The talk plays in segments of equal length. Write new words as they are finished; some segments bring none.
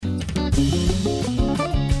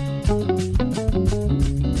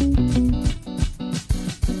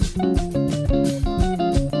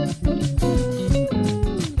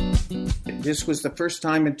this was the first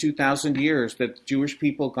time in 2,000 years that Jewish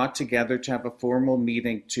people got together to have a formal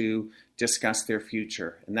meeting to discuss their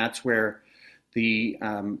future. And that's where the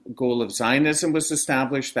goal of Zionism was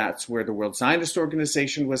established. That's where the World Zionist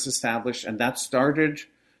Organization was established. And that started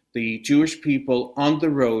the Jewish people on the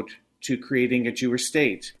road to creating a Jewish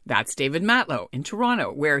state. That's David Matlow in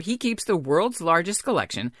Toronto, where he keeps the world's largest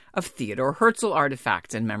collection of Theodor Herzl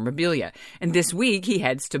artifacts and memorabilia. And this week he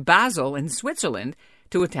heads to Basel in Switzerland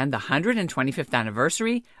to attend the 125th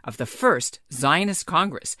anniversary of the first Zionist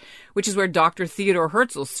Congress, which is where Dr. Theodor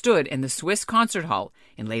Herzl stood in the Swiss concert hall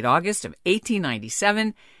in late August of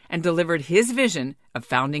 1897 and delivered his vision of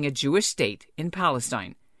founding a Jewish state in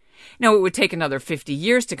Palestine. Now, it would take another 50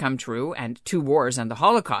 years to come true, and 2 wars and the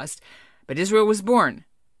Holocaust, but Israel was born,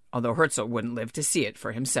 although Herzl wouldn't live to see it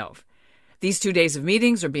for himself. These 2 days of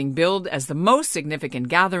meetings are being billed as the most significant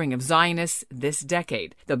gathering of Zionists this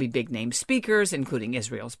decade. There'll be big-name speakers, including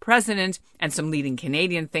Israel's president, and some leading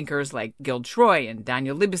Canadian thinkers like Gil Troy and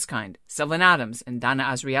Daniel Libeskind, Sylvan Adams, and Dana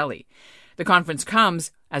Azrieli. The conference comes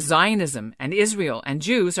as Zionism and Israel and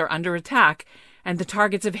Jews are under attack and the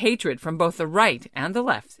targets of hatred from both the right and the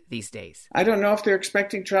left these days. I don't know if they're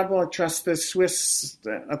expecting trouble. I trust the Swiss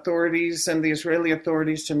authorities and the Israeli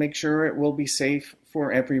authorities to make sure it will be safe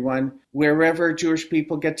for everyone. Wherever Jewish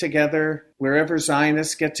people get together, wherever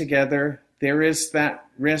Zionists get together, there is that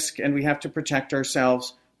risk, and we have to protect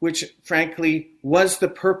ourselves, which frankly was the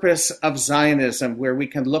purpose of Zionism, where we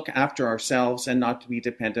can look after ourselves and not be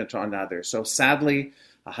dependent on others. So sadly,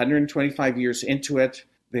 125 years into it,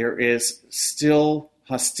 there is still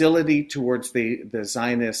hostility towards the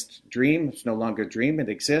Zionist dream. It's no longer a dream, it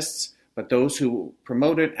exists. But those who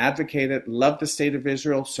promote it, advocate it, love the state of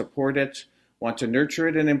Israel, support it, want to nurture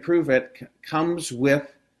it and improve it, comes with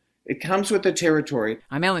the territory.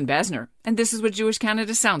 I'm Ellen Besner, and this is what Jewish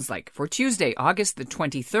Canada sounds like for Tuesday, August the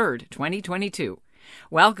 23rd, 2022.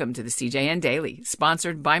 Welcome to the CJN Daily,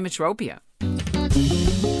 sponsored by Metropia.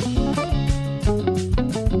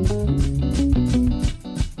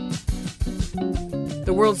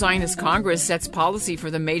 The World Zionist Congress sets policy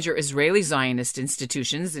for the major Israeli Zionist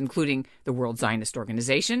institutions, including the World Zionist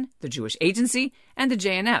Organization, the Jewish Agency, and the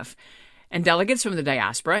JNF. And delegates from the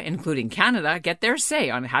diaspora, including Canada, get their say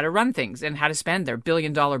on how to run things and how to spend their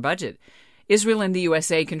billion-dollar budget. Israel and the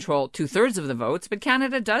USA control 2/3 of the votes, but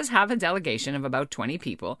Canada does have a delegation of about 20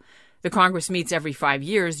 people. The Congress meets every 5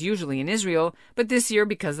 years, usually in Israel, but this year,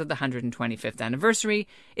 because of the 125th anniversary,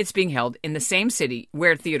 it's being held in the same city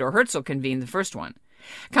where Theodor Herzl convened the first one.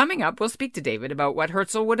 Coming up, we'll speak to David about what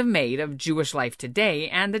Herzl would have made of Jewish life today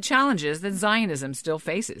and the challenges that Zionism still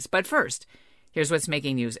faces. But first, here's what's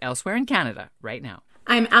making news elsewhere in Canada right now.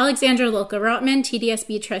 I'm Alexandra Lolka-Rotman,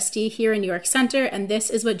 TDSB trustee here in New York Center, and this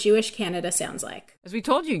is what Jewish Canada sounds like. As we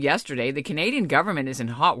told you yesterday, the Canadian government is in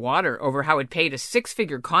hot water over how it paid a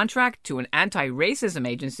 6-figure contract to an anti-racism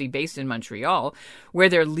agency based in Montreal, where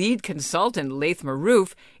their lead consultant, Laith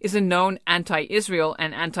Marouf, is a known anti-Israel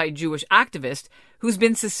and anti-Jewish activist who's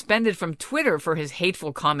been suspended from Twitter for his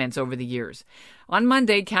hateful comments over the years. On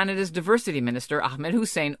Monday, Canada's Diversity Minister, Ahmed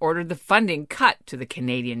Hussein, ordered the funding cut to the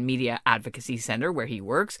Canadian Media Advocacy Centre, where he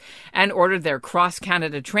works, and ordered their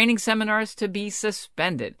cross-Canada training seminars to be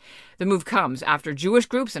suspended. The move comes after Jewish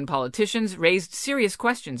groups and politicians raised serious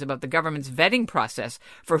questions about the government's vetting process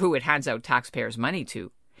for who it hands out taxpayers' money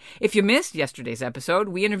to. If you missed yesterday's episode,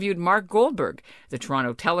 we interviewed Mark Goldberg. The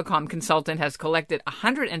Toronto telecom consultant has collected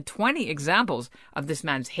 120 examples of this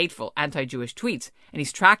man's hateful anti-Jewish tweets, and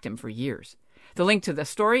he's tracked him for years. The link to the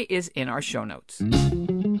story is in our show notes.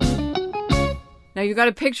 Now, you've got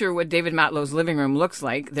to picture what David Matlow's living room looks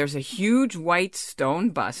like. There's a huge white stone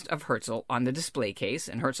bust of Herzl on the display case,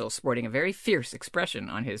 and Herzl's sporting a very fierce expression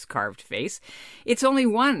on his carved face. It's only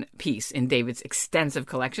one piece in David's extensive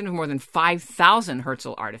collection of more than 5,000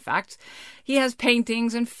 Herzl artifacts. He has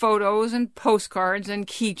paintings and photos and postcards and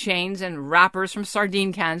keychains and wrappers from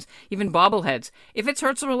sardine cans, even bobbleheads. If it's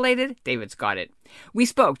Herzl-related, David's got it. We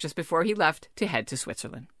spoke just before he left to head to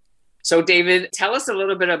Switzerland. So, David, tell us a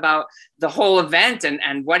little bit about the whole event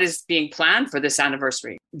and what is being planned for this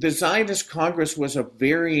anniversary. The Zionist Congress was a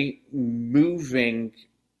very moving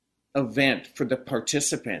event for the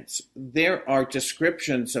participants. There are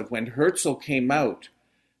descriptions of when Herzl came out.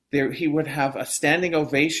 He would have a standing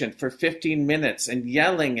ovation for 15 minutes and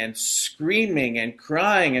yelling and screaming and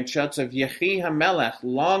crying and shouts of Yehi HaMelech,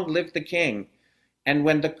 long live the king. And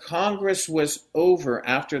when the Congress was over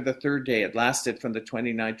after the third day, it lasted from the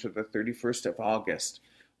 29th to the 31st of August,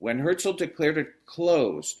 when Herzl declared it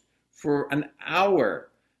closed, for an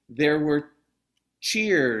hour, there were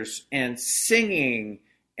cheers and singing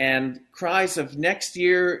and cries of next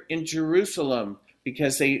year in Jerusalem,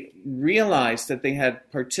 because they realized that they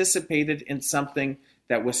had participated in something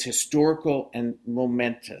that was historical and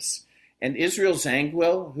momentous. And Israel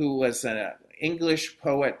Zangwill, who was an English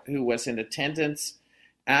poet who was in attendance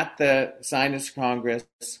at the Zionist Congress,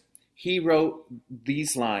 he wrote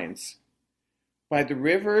these lines: "By the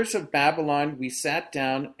rivers of Babylon we sat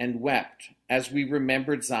down and wept as we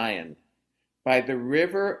remembered Zion. By the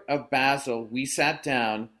river of Basel we sat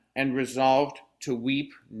down and resolved to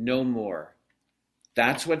weep no more."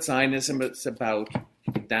 That's what Zionism is about.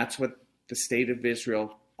 That's what the state of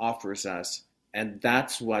Israel offers us. And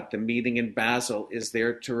that's what the meeting in Basel is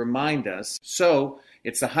there to remind us. So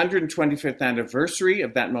it's the 125th anniversary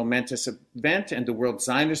of that momentous event, and the World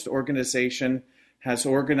Zionist Organization has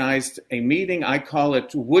organized a meeting. I call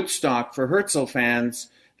it Woodstock for Herzl fans,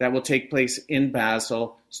 that will take place in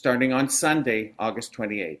Basel starting on Sunday, August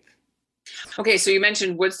 28th. Okay, so you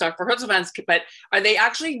mentioned Woodstock for Herzl fans, but are they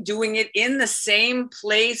actually doing it in the same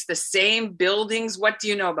place, the same buildings? What do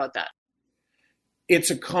you know about that? It's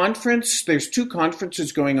a conference. There's two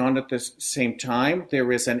conferences going on at the same time.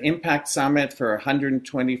 There is an impact summit for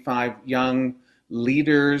 125 young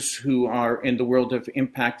leaders who are in the world of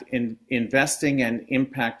impact in investing and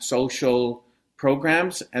impact social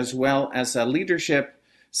programs, as well as a leadership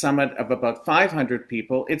summit of about 500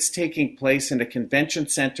 people. It's taking place in a convention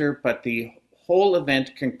center, but the whole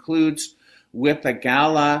event concludes with a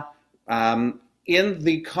gala in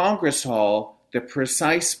the Congress Hall, the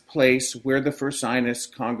precise place where the first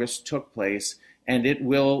Zionist Congress took place, and it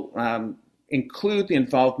will include the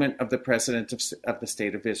involvement of the President of the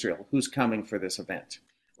State of Israel, who's coming for this event.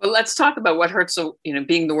 Well, let's talk about what Herzl,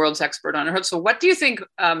 being the world's expert on Herzl, what do you think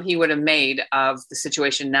he would have made of the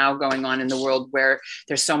situation now going on in the world where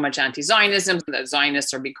there's so much anti-Zionism, that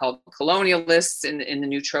Zionists are being called colonialists in the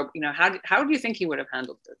new trope? How do you think he would have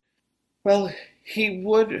handled it? Well,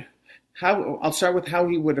 I'll start with how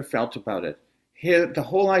he would have felt about it. The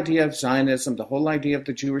whole idea of Zionism, the whole idea of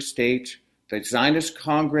the Jewish state, the Zionist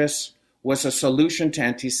Congress was a solution to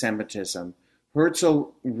anti-Semitism.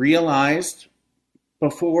 Herzl realized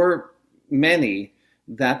before many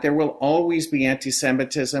that there will always be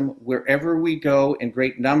anti-Semitism wherever we go in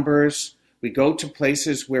great numbers. We go to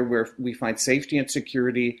places where we find safety and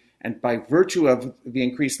security, and by virtue of the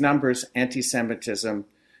increased numbers, anti-Semitism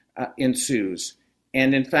ensues.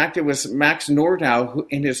 And in fact, it was Max Nordau who,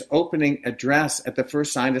 in his opening address at the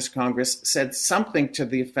First Zionist Congress, said something to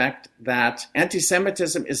the effect that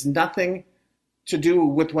anti-Semitism is nothing to do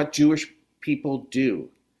with what Jewish people do.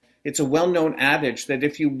 It's a well-known adage that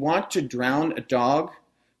if you want to drown a dog,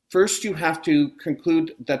 first you have to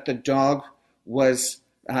conclude that the dog was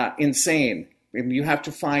insane. And you have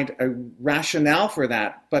to find a rationale for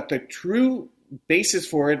that. But the true basis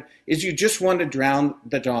for it is you just want to drown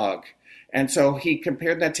the dog. And so he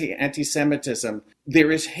compared that to anti-Semitism.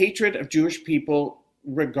 There is hatred of Jewish people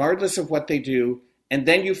regardless of what they do. And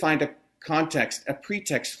then you find a context, a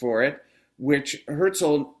pretext for it, which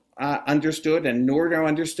Herzl understood and Nordau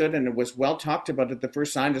understood, and it was well talked about at the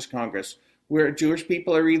First Zionist Congress, where Jewish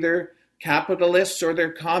people are either capitalists or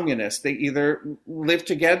they're communists. They either live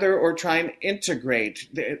together or try and integrate.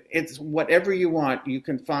 It's whatever you want. You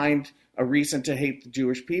can find a reason to hate the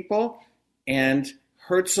Jewish people. And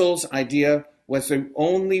Herzl's idea was the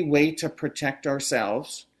only way to protect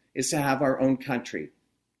ourselves is to have our own country.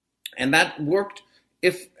 And that worked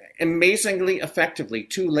amazingly effectively.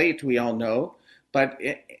 Too late, we all know. But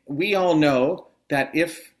we all know that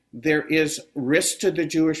if there is risk to the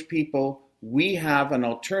Jewish people, we have an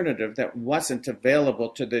alternative that wasn't available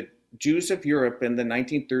to the Jews of Europe in the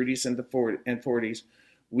 1930s and the 40s.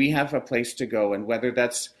 We have a place to go. And whether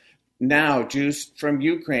that's now Jews from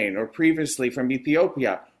Ukraine or previously from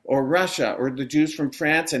Ethiopia or Russia or the Jews from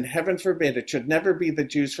France, and heaven forbid, it should never be the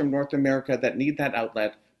Jews from North America that need that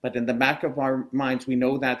outlet. But in the back of our minds, we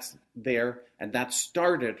know that's there, and that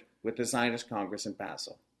started with the Zionist Congress in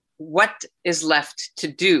Basel. What is left to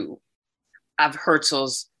do of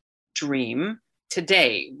Herzl's dream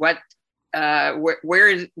today? What's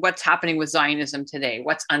happening with Zionism today?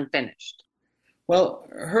 What's unfinished? Well,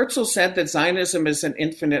 Herzl said that Zionism is an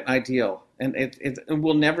infinite ideal, and it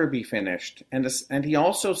will never be finished. And he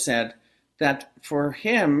also said that for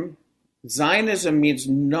him, Zionism means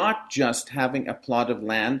not just having a plot of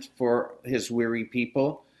land for his weary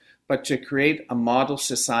people, but to create a model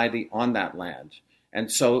society on that land.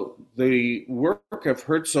 And so the work of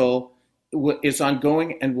Herzl is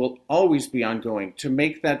ongoing and will always be ongoing to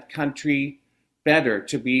make that country better,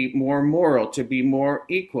 to be more moral, to be more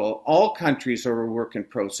equal. All countries are a work in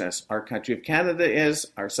process. Our country of Canada is,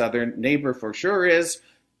 our southern neighbor for sure is,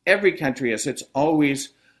 every country is. It's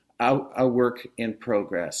always a work in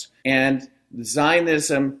progress. And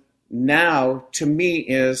Zionism now, to me,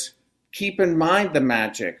 is keep in mind the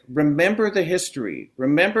magic. Remember the history.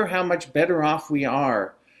 Remember how much better off we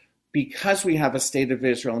are because we have a state of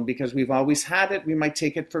Israel, and because we've always had it, we might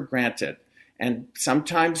take it for granted. And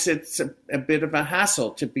sometimes it's a bit of a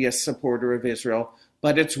hassle to be a supporter of Israel,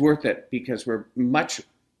 but it's worth it because we're much,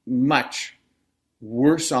 much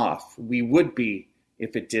worse off we would be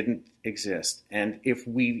if it didn't exist. And if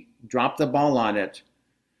we drop the ball on it,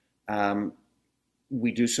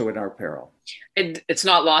 we do so at our peril. It's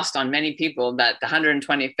not lost on many people that the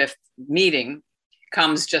 125th meeting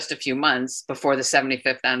comes just a few months before the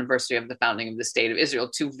 75th anniversary of the founding of the State of Israel.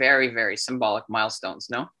 Two very, very symbolic milestones,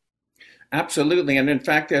 no? Absolutely. And in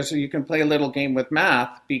fact, you can play a little game with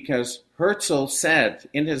math, because Herzl said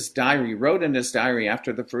in his diary, wrote in his diary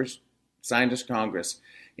after the first Zionist Congress,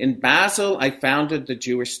 in Basel, I founded the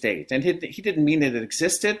Jewish state. And he didn't mean it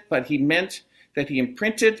existed, but he meant that he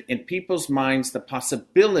imprinted in people's minds the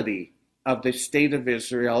possibility of the state of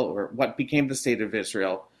Israel, or what became the state of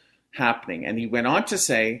Israel, happening. And he went on to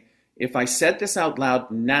say, if I said this out loud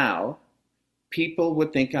now, people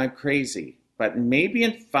would think I'm crazy. But maybe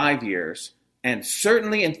in 5 years, and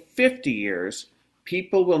certainly in 50 years,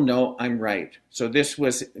 people will know I'm right. So this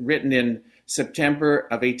was written in September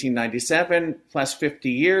of 1897, plus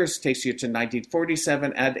 50 years takes you to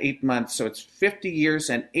 1947, add 8 months. So it's 50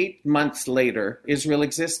 years and 8 months later, Israel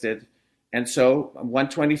existed. And so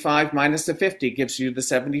 125 minus the 50 gives you the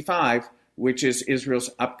 75, which is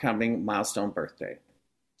Israel's upcoming milestone birthday.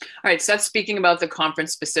 All right, so that's speaking about the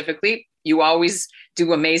conference specifically. You always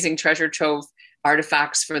do amazing treasure trove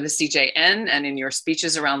artifacts for the CJN and in your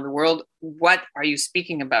speeches around the world. What are you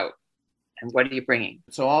speaking about and what are you bringing?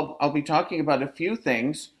 So I'll be talking about a few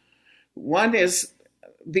things. One is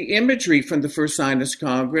the imagery from the First Zionist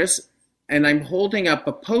Congress, and I'm holding up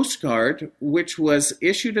a postcard which was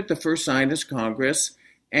issued at the First Zionist Congress,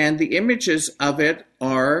 and the images of it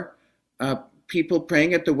are people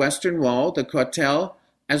praying at the Western Wall, the Kotel,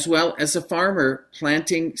 as well as a farmer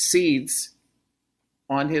planting seeds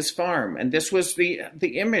on his farm. And this was the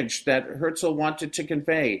image that Herzl wanted to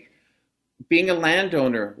convey. Being a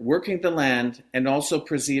landowner, working the land, and also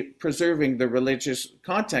preserving the religious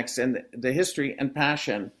context and the history and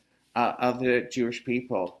passion of the Jewish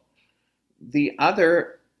people. The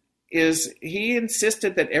other is he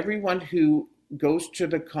insisted that everyone who goes to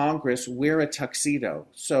the Congress wear a tuxedo.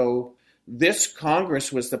 So this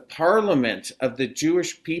Congress was the parliament of the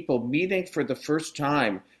Jewish people meeting for the first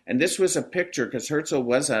time. And this was a picture, because Herzl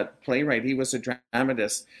was a playwright, he was a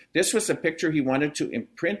dramatist. This was a picture he wanted to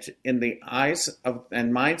imprint in the eyes of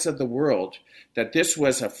and minds of the world, that this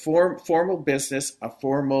was a formal business, a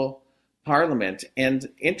formal parliament. And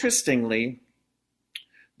interestingly,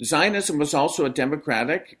 Zionism was also a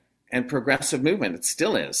democratic and progressive movement. It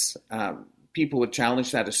still is. People would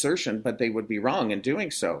challenge that assertion, but they would be wrong in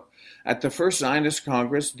doing so. At the First Zionist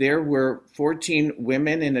Congress, there were 14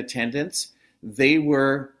 women in attendance. They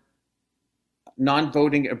were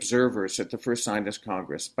non-voting observers at the First Zionist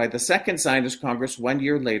Congress. By the Second Zionist Congress, 1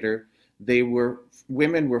 year later,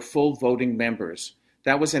 women were full voting members.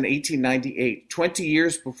 That was in 1898, 20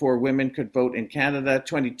 years before women could vote in Canada,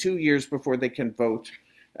 22 years before they can vote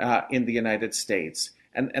in the United States.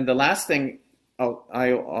 And the last thing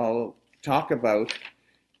I'll talk about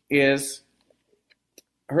is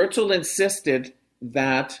Herzl insisted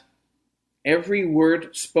that every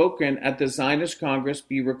word spoken at the Zionist Congress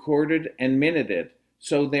be recorded and minuted.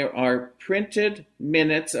 So there are printed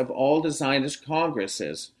minutes of all the Zionist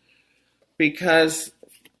Congresses, because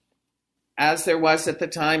as there was at the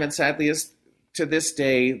time, and sadly is to this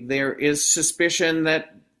day, there is suspicion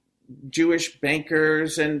that Jewish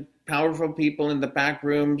bankers and powerful people in the back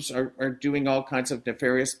rooms are doing all kinds of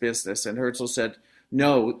nefarious business. And Herzl said,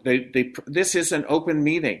 no, this is an open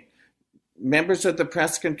meeting. Members of the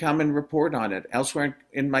press can come and report on it. Elsewhere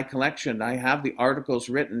in my collection, I have the articles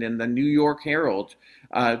written in the New York Herald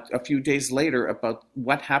a few days later about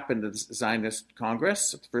what happened at the Zionist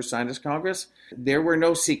Congress, the First Zionist Congress. There were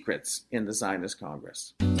no secrets in the Zionist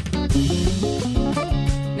Congress.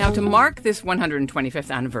 Now, to mark this 125th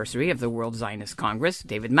anniversary of the World Zionist Congress,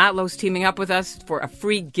 David Matlow's teaming up with us for a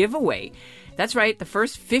free giveaway. That's right, the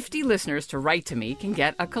first 50 listeners to write to me can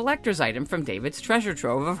get a collector's item from David's treasure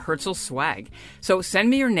trove of Herzl swag. So send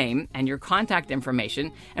me your name and your contact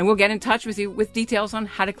information, and we'll get in touch with you with details on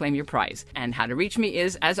how to claim your prize. And how to reach me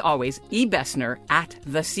is, as always,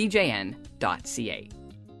 ebessner@thecjn.ca.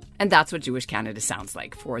 And that's what Jewish Canada sounds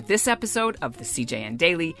like for this episode of the CJN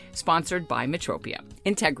Daily, sponsored by Metropia.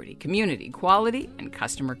 Integrity, community, quality, and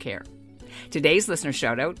customer care. Today's listener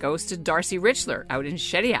shout-out goes to Darcy Richler out in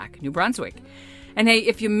Shediac, New Brunswick. And hey,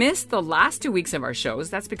 if you missed the last 2 weeks of our shows,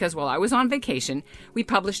 that's because while I was on vacation, we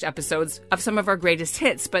published episodes of some of our greatest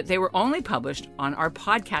hits, but they were only published on our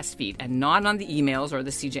podcast feed and not on the emails or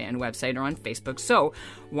the CJN website or on Facebook. So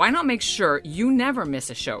why not make sure you never miss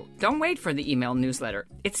a show? Don't wait for the email newsletter.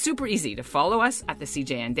 It's super easy to follow us at the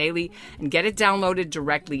CJN Daily and get it downloaded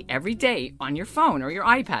directly every day on your phone or your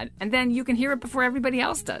iPad, and then you can hear it before everybody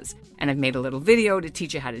else does. And I've made a little video to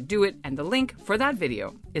teach you how to do it, and the link for that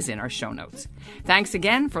video is in our show notes. Thanks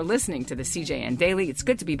again for listening to the CJN Daily. It's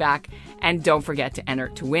good to be back. And don't forget to enter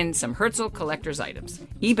to win some Herzl Collector's items.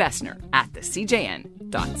 eBessner at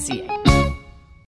thecjn.ca.